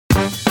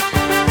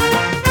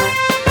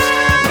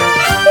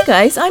Hey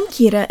guys, I'm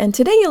Kira, and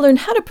today you'll learn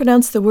how to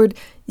pronounce the word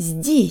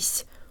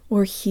здесь,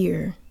 or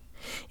here.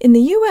 In the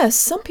US,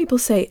 some people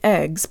say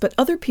eggs, but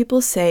other people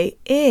say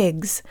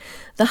eggs.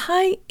 The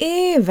high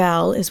e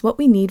vowel is what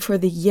we need for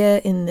the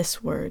y in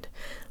this word.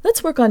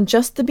 Let's work on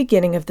just the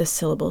beginning of this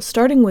syllable,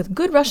 starting with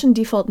good Russian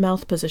default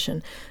mouth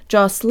position.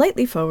 Jaw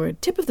slightly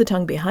forward, tip of the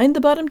tongue behind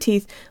the bottom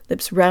teeth,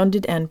 lips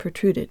rounded and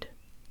protruded.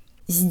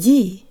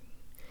 Zdi,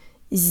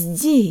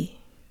 zdi.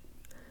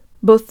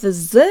 Both the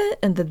z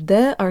and the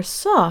d are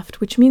soft,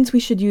 which means we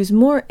should use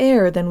more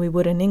air than we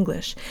would in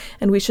English,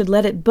 and we should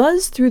let it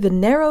buzz through the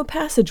narrow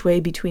passageway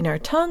between our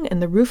tongue and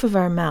the roof of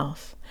our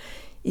mouth.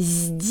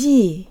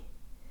 Zdi,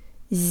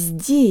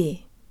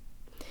 zdi.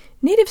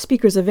 Native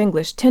speakers of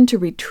English tend to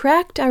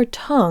retract our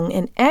tongue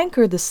and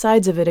anchor the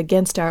sides of it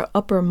against our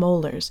upper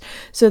molars,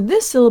 so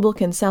this syllable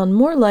can sound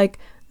more like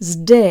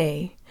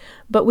zde,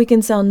 but we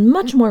can sound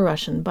much more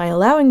Russian by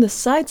allowing the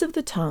sides of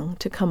the tongue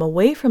to come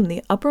away from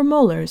the upper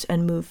molars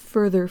and move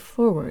further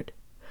forward.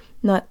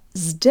 Not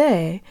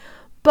zde,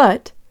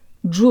 but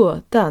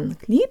джо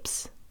танк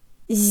липс,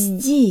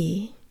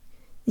 zdi,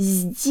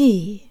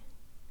 zdi.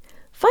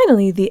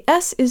 Finally, the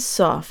S is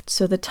soft,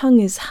 so the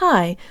tongue is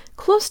high,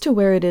 close to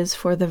where it is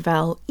for the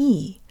vowel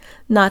E.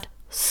 Not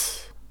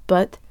s,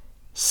 but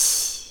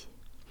s.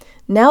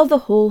 Now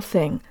the whole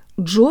thing.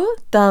 Джо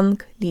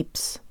танк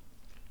липс.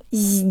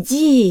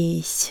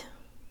 Здесь,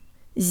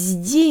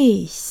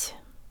 здесь,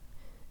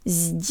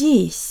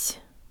 здесь,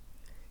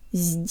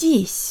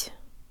 здесь,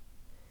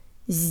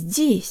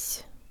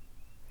 здесь,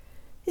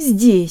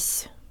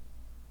 здесь.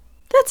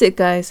 That's it,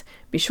 guys.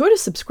 Be sure to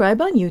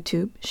subscribe on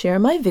YouTube, share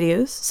my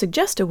videos,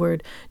 suggest a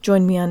word,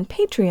 join me on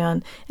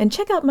Patreon, and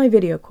check out my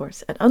video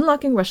course at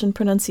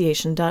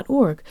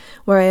unlockingrussianpronunciation.org,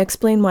 where I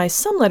explain why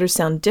some letters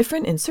sound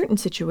different in certain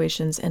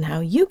situations and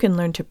how you can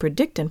learn to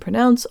predict and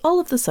pronounce all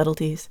of the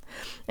subtleties.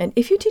 And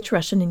if you teach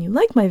Russian and you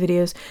like my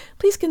videos,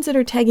 please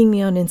consider tagging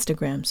me on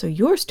Instagram so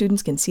your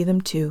students can see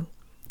them too.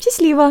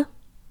 Счастливо!